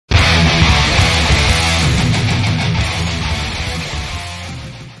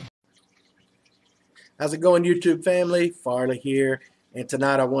How's it going, YouTube family? Farley here, and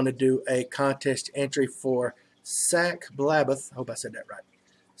tonight I want to do a contest entry for Sakblabbath. I hope I said that right.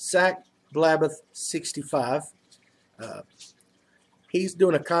 Sakblabbath 65. Uh, he's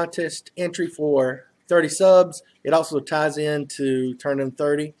doing a contest entry for 30 subs. It also ties into turning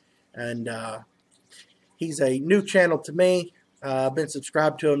 30, and he's a new channel to me. I've been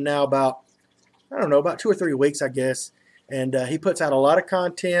subscribed to him now about 2 or 3 weeks, I guess. And he puts out a lot of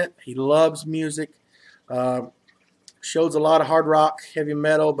content. He loves music. Uh, Shows a lot of hard rock, heavy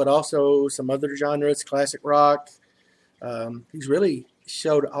metal, but also some other genres, classic rock. He's really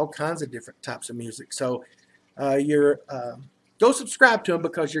showed all kinds of different types of music. So go subscribe to him,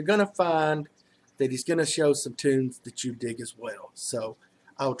 because you're going to find that he's going to show some tunes that you dig as well. So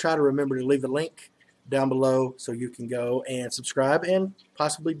I'll try to remember to leave a link down below so you can go and subscribe and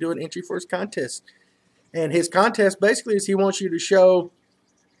possibly do an entry for his contest. And his contest basically is he wants you to show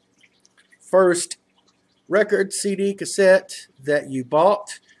first record, CD, cassette that you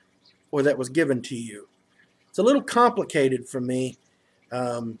bought or that was given to you. It's a little complicated for me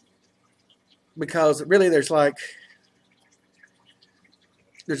because really there's a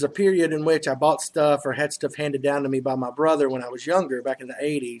period in which I bought stuff or had stuff handed down to me by my brother when I was younger, back in the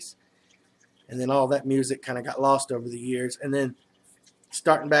 80s. And then all that music kind of got lost over the years. And then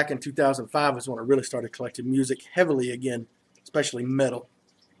starting back in 2005 is when I really started collecting music heavily again, especially metal.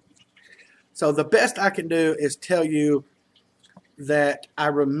 So the best I can do is tell you that I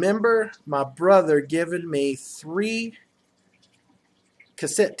remember my brother giving me 3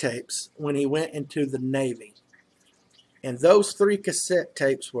 cassette tapes when he went into the Navy. And those 3 cassette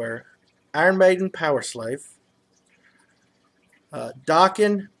tapes were Iron Maiden, Power Slave,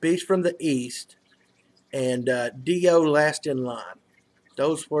 Dokken, Beast from the East, and Dio, Last in Line.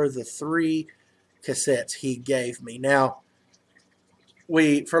 Those were the 3 cassettes he gave me. Now,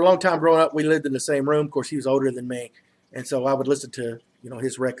 for a long time growing up, we lived in the same room. Of course, he was older than me, and so I would listen to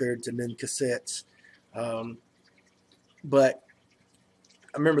his records and then cassettes. But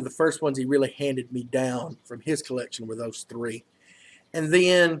I remember the first ones he really handed me down from his collection were those 3. And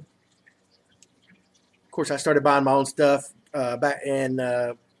then, of course, I started buying my own stuff back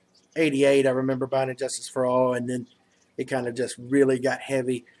in '88. I remember buying Injustice for All, and then it kind of just really got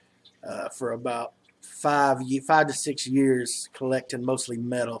heavy for about 5 to 6 years collecting mostly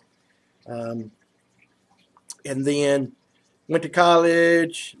metal. And then went to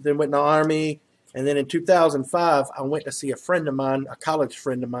college, then went in the Army, and then in 2005 I went to see a friend of mine, a college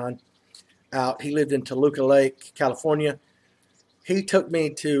friend of mine out. He lived in Toluca Lake, California. He took me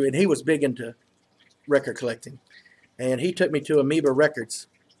to, and he was big into record collecting, and he took me to Amoeba Records,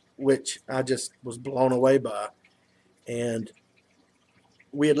 which I just was blown away by. And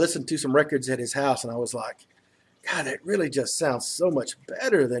we had listened to some records at his house, and I was like, God, it really just sounds so much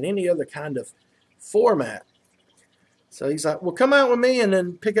better than any other kind of format. So he's like, well, come out with me and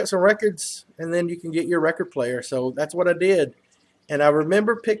then pick up some records, and then you can get your record player. So that's what I did. And I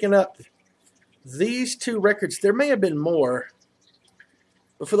remember picking up these 2 records. There may have been more,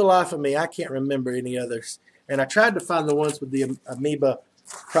 but for the life of me, I can't remember any others. And I tried to find the ones with the Amoeba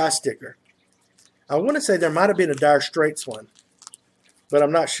price sticker. I want to say there might have been a Dire Straits one, but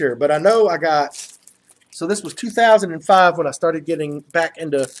I'm not sure. But I know I got, so this was 2005 when I started getting back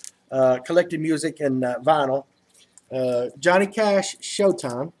into collecting music and vinyl. Johnny Cash,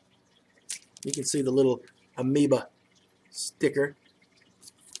 Showtime. You can see the little Amoeba sticker.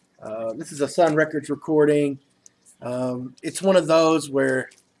 This is a Sun Records recording. It's one of those where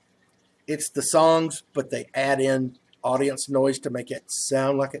it's the songs, but they add in audience noise to make it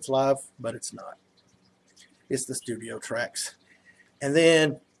sound like it's live, but it's not. It's the studio tracks. And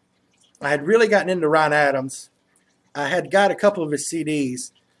then I had really gotten into Ryan Adams. I had got a couple of his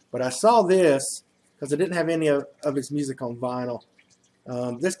CDs, but I saw this because I didn't have any of his music on vinyl.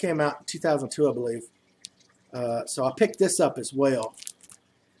 This came out in 2002, I believe. So I picked this up as well.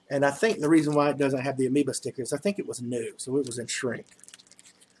 And I think the reason why it doesn't have the Amoeba stickers, I think it was new, so it was in shrink.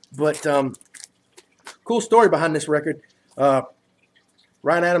 But cool story behind this record. Ryan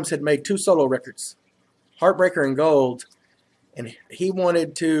Adams had made 2 solo records, Heartbreaker and Gold, and he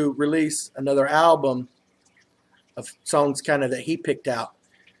wanted to release another album of songs kind of that he picked out.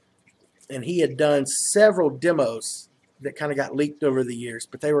 And he had done several demos that kind of got leaked over the years,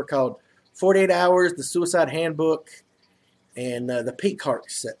 but they were called 48 Hours, The Suicide Handbook, and the Pink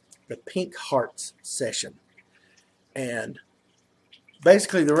Hearts Session. And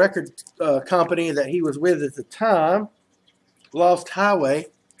basically the record company that he was with at the time, Lost Highway,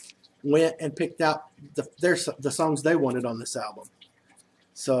 went and picked out the songs they wanted on this album.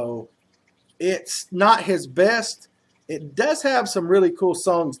 So it's not his best. It does have some really cool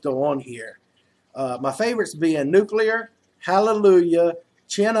songs though on here. My favorites being Nuclear, Hallelujah,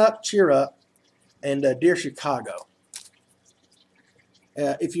 Chin Up, Cheer Up, and Dear Chicago.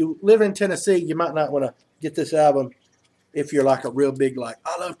 If you live in Tennessee, you might not want to get this album if you're like a real big, like,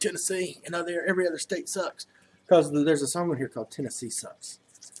 I love Tennessee, and every other state sucks. Because there's a song in here called Tennessee Sucks.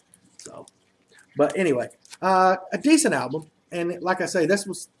 So, but anyway, a decent album. And like I say, this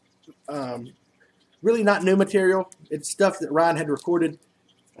was really not new material. It's stuff that Ryan had recorded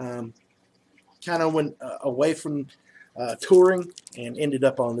kind of went away from touring and ended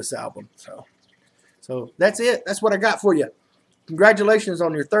up on this album. So that's it. That's what I got for you. Congratulations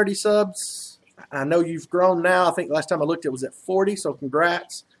on your 30 subs. I know you've grown now. I think last time I looked it was at 40, so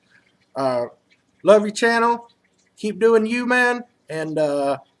congrats. Love your channel. Keep doing you, man. And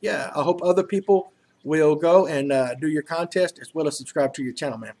yeah, I hope other people will go and do your contest as well as subscribe to your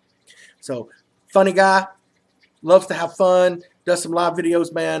channel, man. So, funny guy, loves to have fun, does some live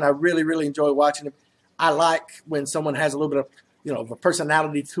videos, man. I really, really enjoy watching him. I like when someone has a little bit of, of a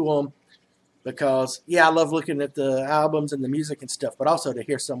personality to them because, yeah, I love looking at the albums and the music and stuff, but also to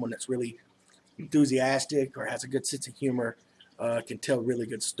hear someone that's really enthusiastic or has a good sense of humor, can tell really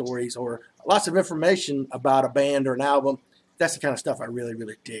good stories or lots of information about a band or an album. That's the kind of stuff I really,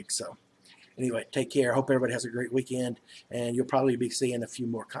 really dig. So anyway, take care. Hope everybody has a great weekend, and you'll probably be seeing a few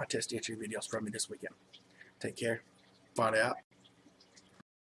more contest entry videos from me this weekend. Take care. Bye out.